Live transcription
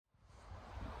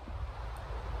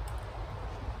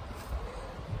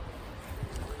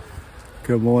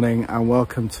Good morning and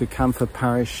welcome to Camphor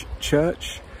Parish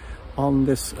Church on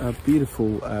this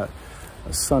beautiful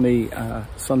sunny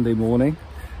Sunday morning.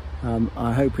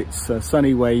 I hope it's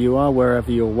sunny where you are,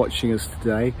 wherever you're watching us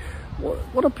today.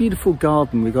 What a beautiful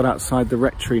garden we've got outside the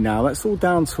rectory now. That's all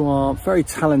down to our very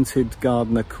talented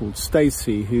gardener called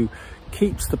Stacey, who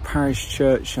keeps the parish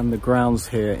church and the grounds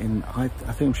here in, I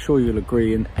think I'm sure you'll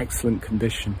agree, in excellent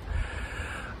condition.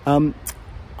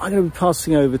 I'm going to be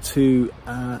passing over to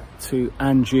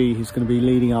Angie, who's going to be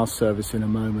leading our service in a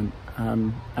moment,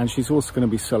 and she's also going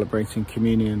to be celebrating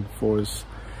communion for us.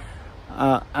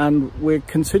 And we're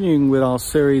continuing with our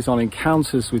series on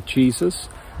encounters with Jesus,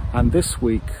 and this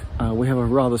week we have a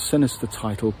rather sinister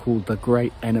title called The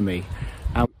Great Enemy.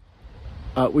 And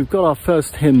we've got our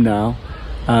first hymn now,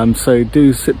 so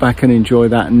do sit back and enjoy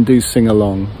that and do sing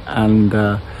along,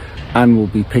 and we'll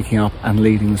be picking up and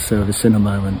leading the service in a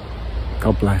moment.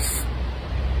 God bless.